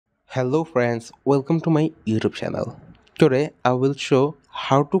Hello friends, welcome to my YouTube channel. Today I will show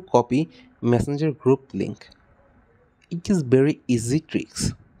how to copy Messenger group link. It is very easy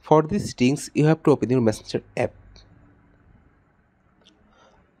tricks. For these things you have to open your Messenger app.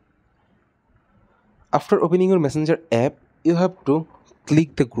 After opening your Messenger app, you have to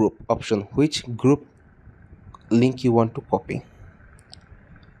click the group option, which group link you want to copy.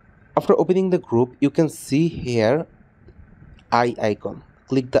 After opening the group, you can see here eye icon.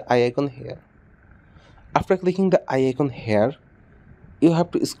 Click the eye icon here. After clicking the eye icon here, you have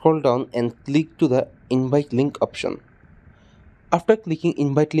to scroll down and click to the invite link option. After clicking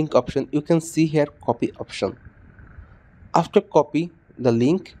invite link option, you can see here copy option. After copy the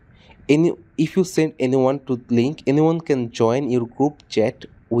link, if you send anyone to the link, anyone can join your group chat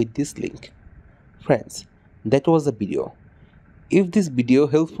with this link. Friends, that was the video. If this video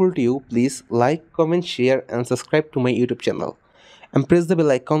helpful to you, please like, comment, share and subscribe to my YouTube channel. And press the bell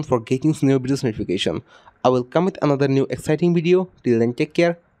icon for getting new videos notification. I will come with another new exciting video. Till then, take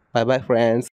care. Bye bye friends.